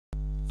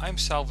I'm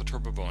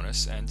Salvatore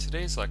Babones, and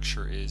today's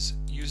lecture is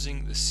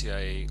Using the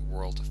CIA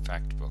World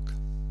Factbook.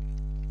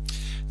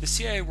 The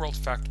CIA World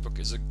Factbook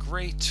is a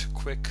great,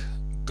 quick,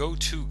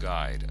 go-to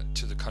guide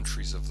to the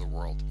countries of the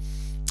world.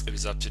 It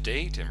is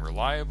up-to-date and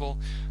reliable,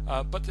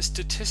 but the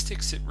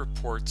statistics it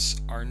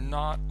reports are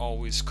not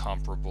always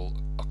comparable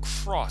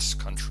across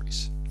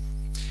countries.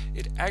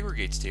 It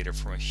aggregates data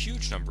from a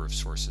huge number of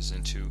sources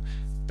into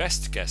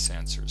best guess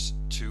answers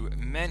to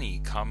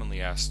many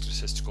commonly asked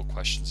statistical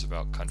questions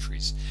about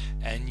countries.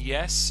 And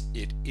yes,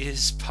 it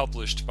is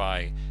published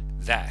by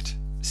that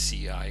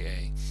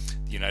CIA,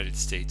 the United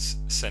States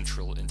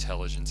Central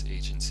Intelligence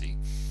Agency.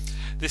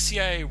 The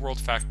CIA World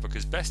Factbook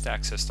is best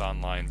accessed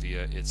online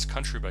via its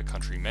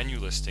country-by-country menu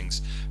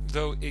listings,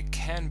 though it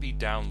can be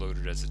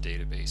downloaded as a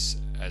database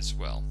as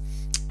well.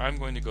 I'm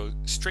going to go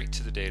straight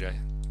to the data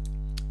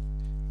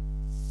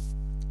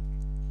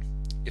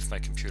if my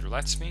computer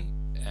lets me,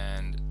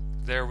 and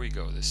there we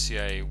go, the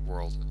CIA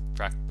World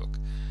Factbook.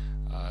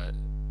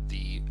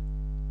 The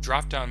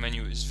drop-down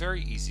menu is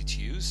very easy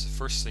to use. The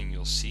first thing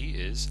you'll see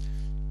is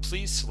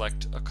please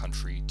select a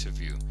country to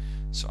view.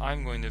 So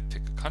I'm going to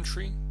pick a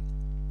country.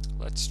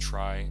 Let's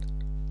try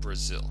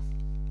Brazil.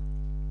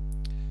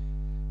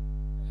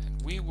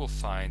 And we will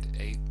find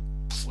a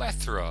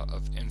plethora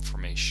of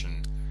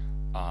information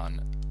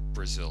on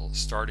Brazil,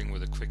 starting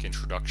with a quick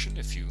introduction.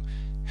 If you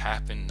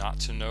happen not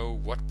to know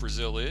what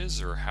Brazil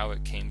is or how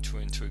it came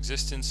into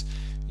existence,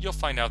 you'll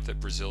find out that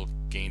Brazil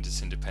gained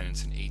its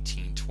independence in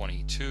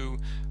 1822,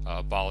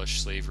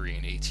 abolished slavery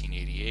in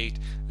 1888,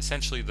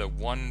 essentially the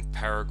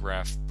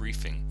one-paragraph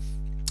briefing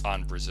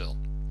on Brazil.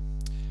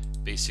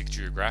 Basic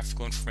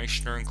geographical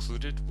information are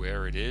included: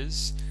 where it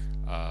is,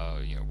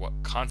 what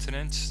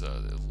continent,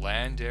 the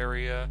land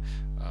area,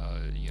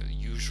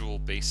 usual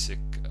basic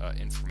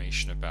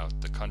information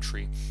about the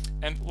country,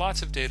 and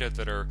lots of data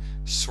that are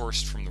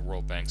sourced from the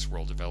World Bank's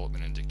World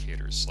Development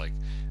Indicators, like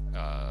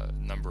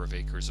number of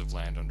acres of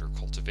land under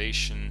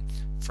cultivation,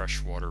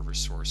 freshwater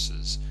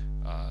resources,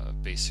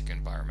 basic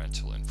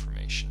environmental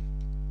information.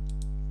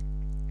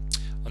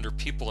 Under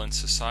People and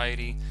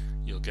Society,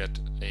 you'll get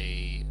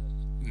a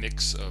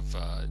mix of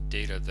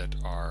data that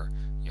are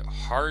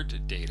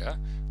hard data,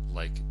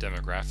 like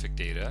demographic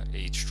data,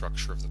 age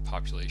structure of the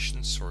population,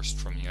 sourced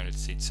from the United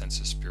States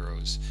Census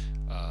Bureau's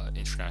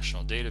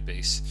international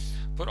database,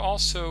 but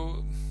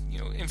also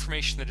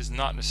information that is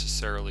not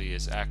necessarily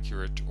as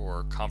accurate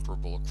or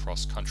comparable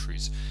across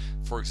countries.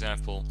 For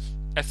example,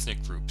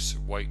 ethnic groups: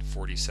 white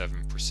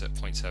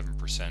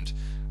 47.7%,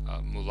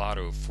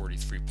 mulatto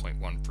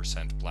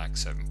 43.1%, black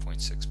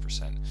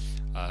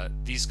 7.6%.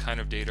 These kind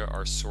of data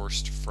are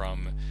sourced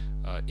from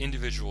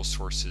individual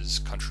sources,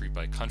 country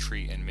by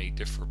country, and may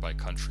differ by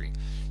country.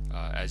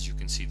 As you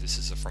can see, this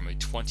is from a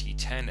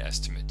 2010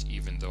 estimate,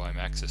 even though I'm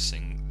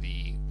accessing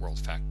the World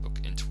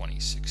Factbook in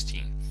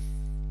 2016.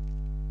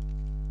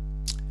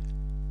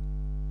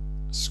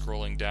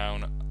 Scrolling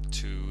down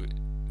to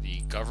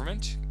the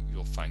government,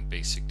 you'll find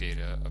basic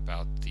data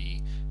about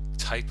the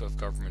type of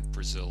government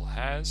Brazil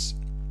has,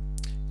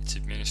 its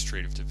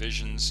administrative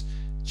divisions,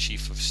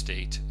 chief of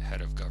state,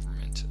 head of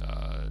government,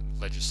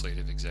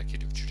 legislative,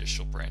 executive,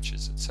 judicial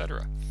branches,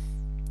 etc.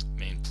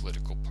 Main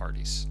political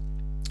parties.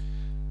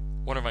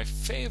 One of my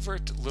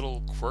favorite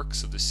little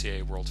quirks of the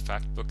CIA World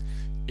Factbook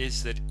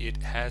is that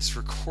it has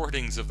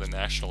recordings of the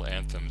national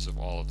anthems of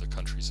all of the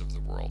countries of the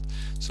world.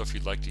 So if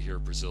you'd like to hear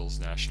Brazil's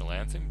national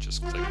anthem,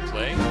 just click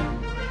play,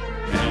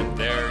 and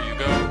there you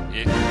go.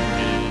 It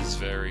is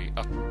very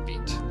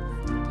upbeat.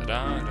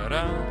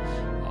 Ta-da-da-da.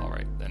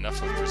 Alright, enough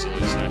of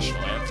Brazil's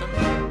national anthem.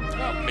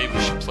 Well, maybe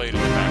we should play it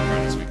in the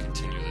background as we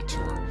continue the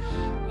tour.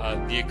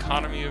 The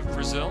economy of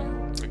Brazil,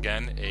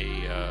 again,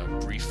 a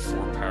brief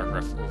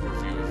 4-paragraph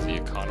overview of the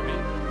economy.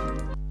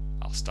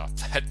 I'll stop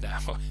that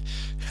now.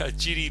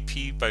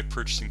 GDP by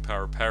purchasing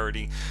power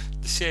parity.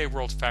 The CIA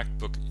World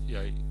Factbook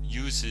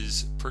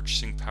uses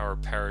purchasing power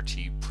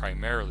parity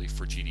primarily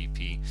for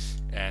GDP,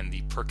 and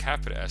the per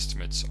capita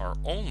estimates are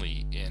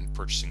only in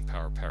purchasing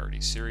power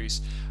parity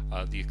series.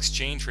 The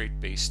exchange rate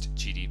based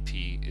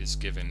GDP is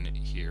given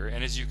here,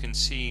 and as you can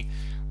see,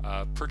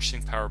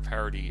 purchasing power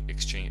parity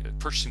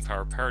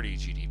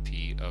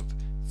GDP of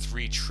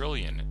 3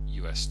 trillion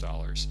US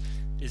dollars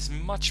is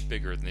much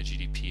bigger than the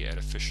GDP at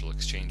official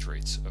exchange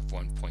rates of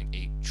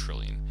 1.8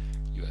 trillion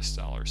US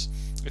dollars.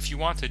 If you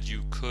wanted,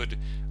 you could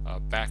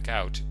back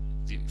out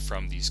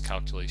from these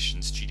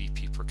calculations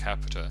GDP per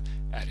capita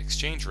at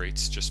exchange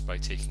rates just by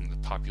taking the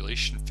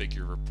population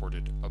figure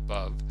reported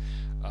above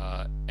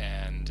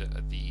and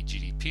the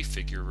GDP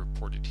figure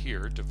reported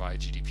here,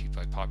 divide GDP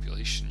by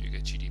population, you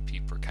get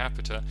GDP per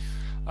capita.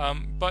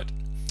 But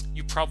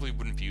you probably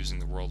wouldn't be using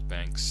the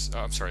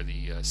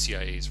the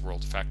CIA's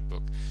World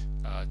Factbook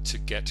to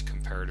get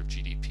comparative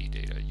GDP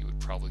data. You would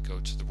probably go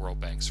to the World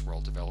Bank's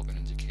World Development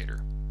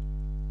Indicator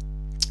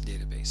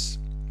database.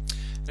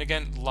 And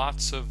again,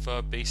 lots of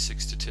basic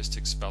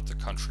statistics about the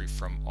country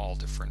from all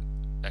different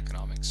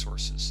economic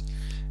sources.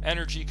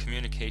 Energy,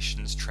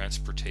 communications,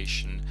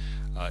 transportation.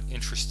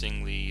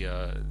 Interestingly,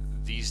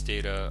 these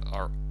data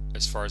are,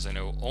 as far as I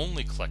know,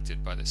 only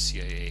collected by the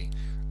CIA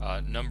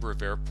number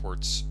of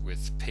airports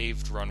with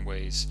paved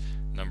runways,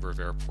 number of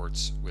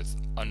airports with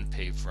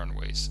unpaved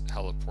runways,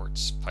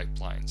 heliports,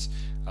 pipelines.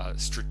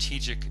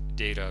 Strategic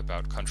data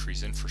about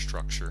countries'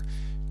 infrastructure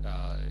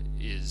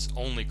is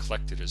only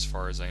collected, as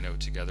far as I know,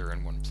 together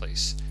in one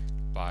place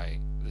by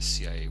the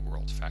CIA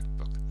World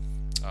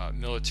Factbook.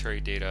 Military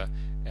data,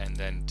 and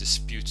then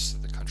disputes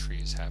that the country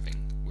is having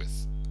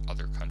with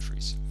other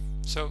countries.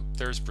 So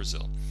there's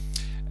Brazil.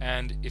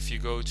 And if you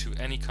go to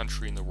any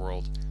country in the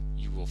world,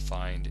 you will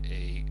find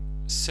a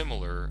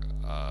similar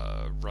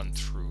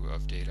run-through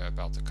of data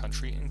about the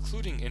country,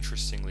 including,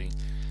 interestingly,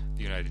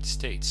 the United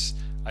States.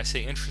 I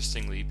say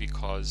interestingly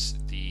because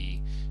the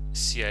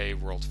CIA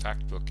World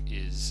Factbook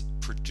is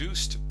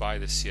produced by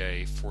the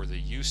CIA for the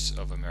use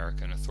of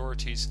American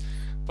authorities,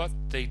 but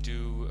they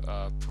do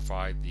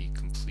provide the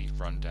complete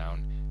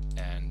rundown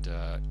and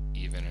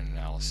even an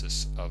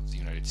analysis of the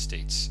United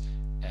States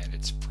and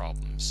its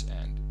problems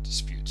and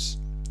disputes,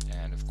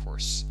 and of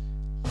course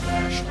the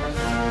national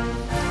anthem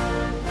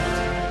of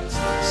the United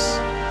States.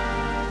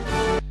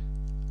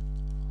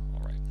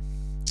 Alright,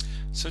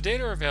 so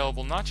data are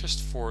available not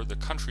just for the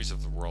countries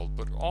of the world,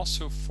 but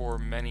also for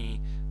many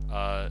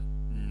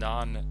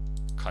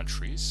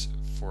non-countries.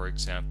 For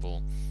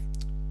example,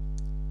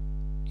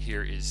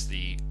 here is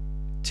the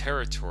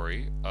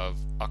territory of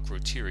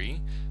Akrotiri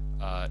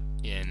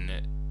in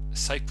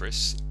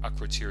Cyprus.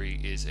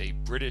 Akrotiri is a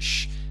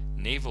British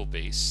naval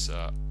base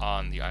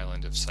on the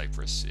island of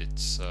Cyprus.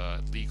 Its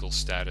legal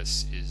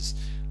status is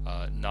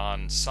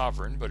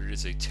non-sovereign, but it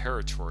is a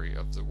territory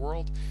of the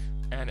world,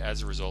 and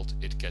as a result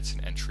it gets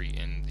an entry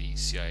in the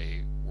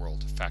CIA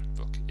World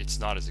Factbook. It's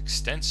not as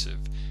extensive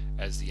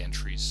as the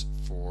entries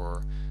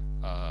for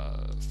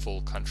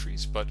full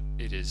countries, but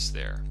it is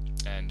there,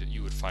 and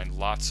you would find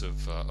lots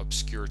of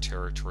obscure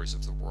territories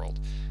of the world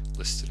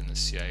listed in the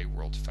CIA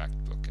World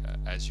Factbook.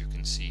 As you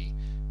can see,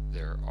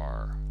 there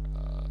are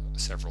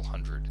several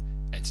hundred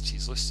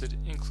entities listed,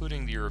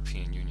 including the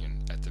European Union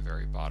at the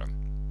very bottom.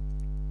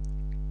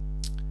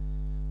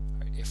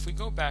 Right, if we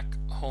go back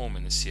home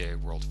in the CIA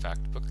World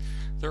Factbook,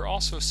 there are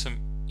also some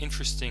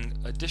interesting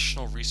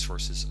additional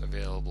resources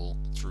available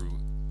through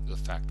the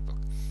Factbook.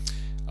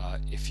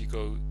 If you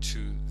go to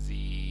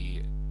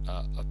the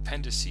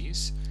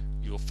appendices,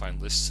 you'll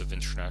find lists of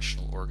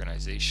international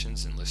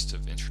organizations and lists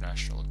of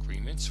international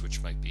agreements,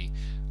 which might be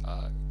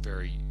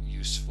very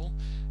useful.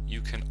 You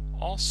can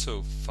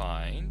also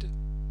find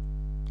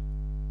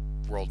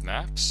world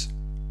maps,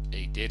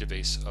 a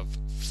database of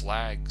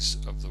flags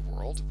of the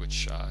world,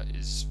 which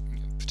is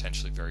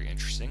potentially very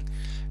interesting.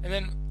 And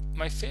then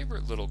my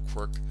favorite little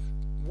quirk,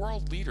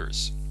 world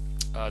leaders.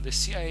 The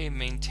CIA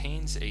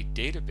maintains a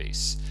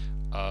database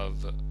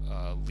of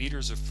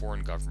leaders of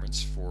foreign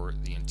governments for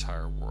the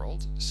entire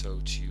world. So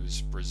to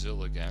use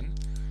Brazil again,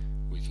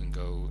 we can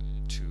go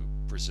to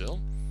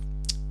Brazil,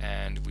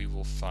 and we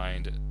will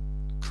find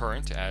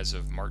current as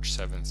of March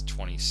 7th,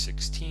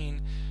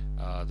 2016,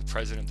 the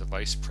president, the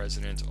vice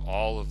president,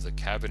 all of the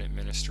cabinet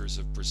ministers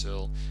of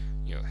Brazil,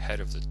 head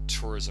of the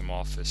tourism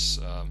office,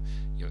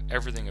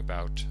 everything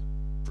about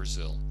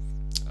Brazil,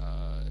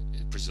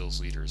 Brazil's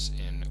leaders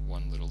in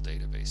one little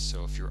database.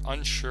 So if you're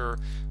unsure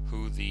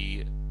who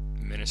the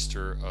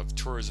Minister of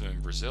Tourism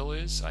in Brazil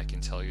is, I can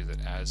tell you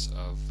that as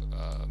of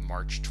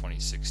March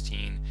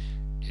 2016,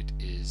 it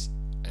is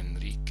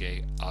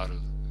Enrique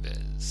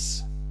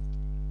Alves.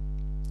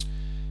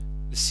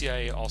 The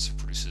CIA also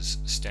produces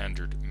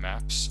standard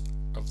maps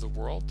of the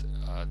world.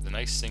 The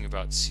nice thing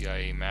about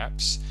CIA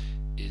maps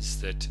is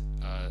that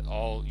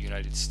all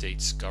United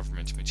States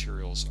government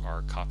materials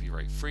are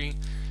copyright free,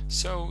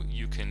 so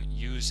you can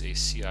use a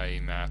CIA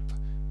map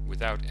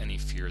without any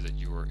fear that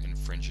you are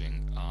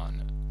infringing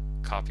on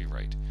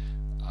copyright.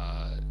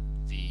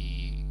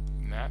 The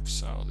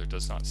maps, there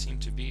does not seem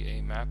to be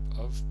a map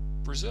of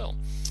Brazil,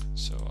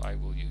 so I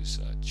will use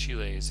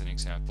Chile as an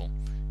example,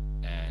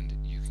 and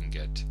you can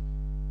get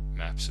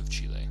maps of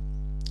Chile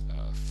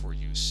for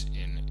use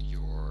in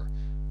your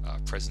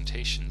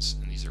presentations,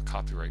 and these are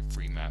copyright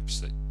free maps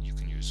that you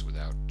can use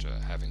without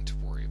having to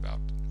worry about.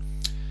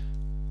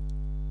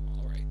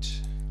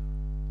 Alright,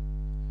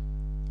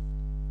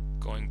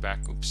 going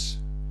back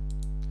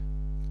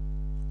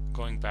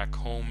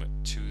home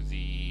to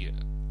the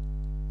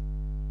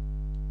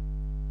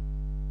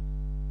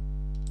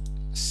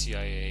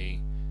CIA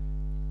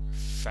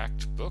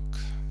Factbook.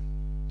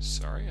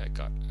 Sorry, I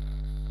got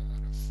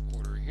out of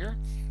order here.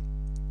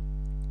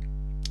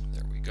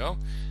 There we go.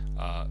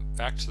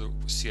 Back to the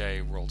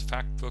CIA World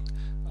Factbook.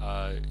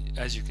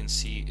 As you can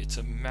see, it's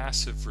a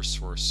massive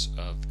resource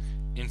of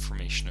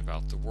information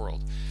about the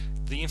world.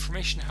 The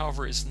information,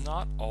 however, is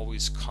not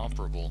always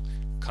comparable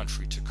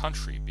country to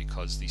country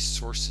because the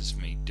sources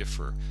may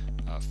differ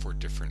for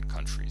different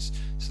countries.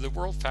 So the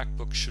World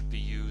Factbook should be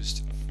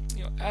used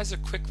as a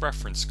quick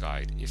reference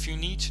guide. If you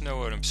need to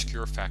know an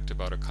obscure fact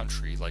about a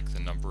country, like the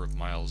number of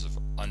miles of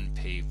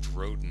unpaved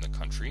road in the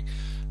country,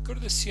 go to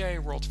the CIA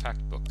World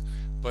Factbook.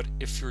 But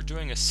if you're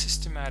doing a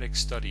systematic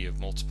study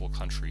of multiple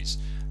countries,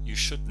 you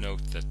should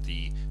note that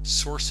the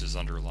sources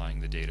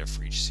underlying the data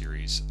for each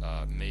series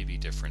may be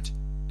different,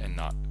 and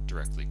not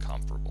directly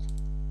comparable.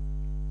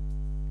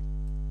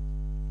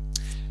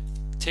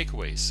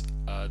 Takeaways.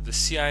 The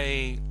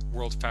CIA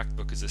World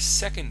Factbook is a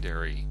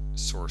secondary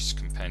source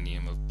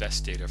compendium of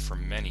best data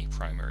from many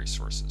primary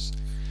sources.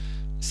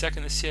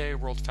 Second, the CIA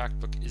World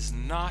Factbook is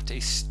not a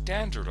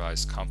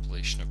standardized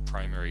compilation of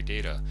primary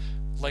data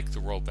like the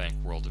World Bank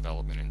World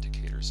Development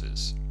Indicators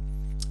is.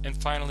 And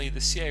finally,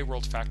 the CIA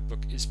World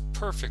Factbook is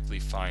perfectly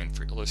fine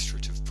for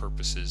illustrative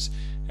purposes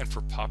and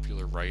for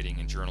popular writing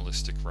and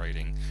journalistic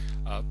writing,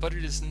 but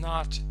it is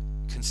not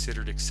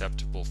considered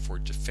acceptable for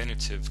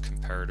definitive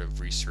comparative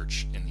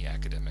research in the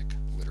academic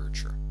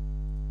literature.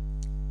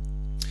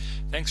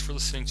 Thanks for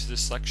listening to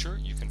this lecture.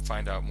 You can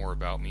find out more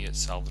about me at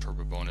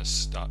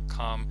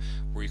salvatorebabones.com,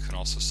 where you can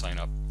also sign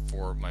up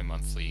for my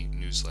monthly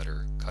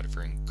newsletter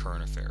covering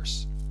current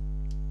affairs.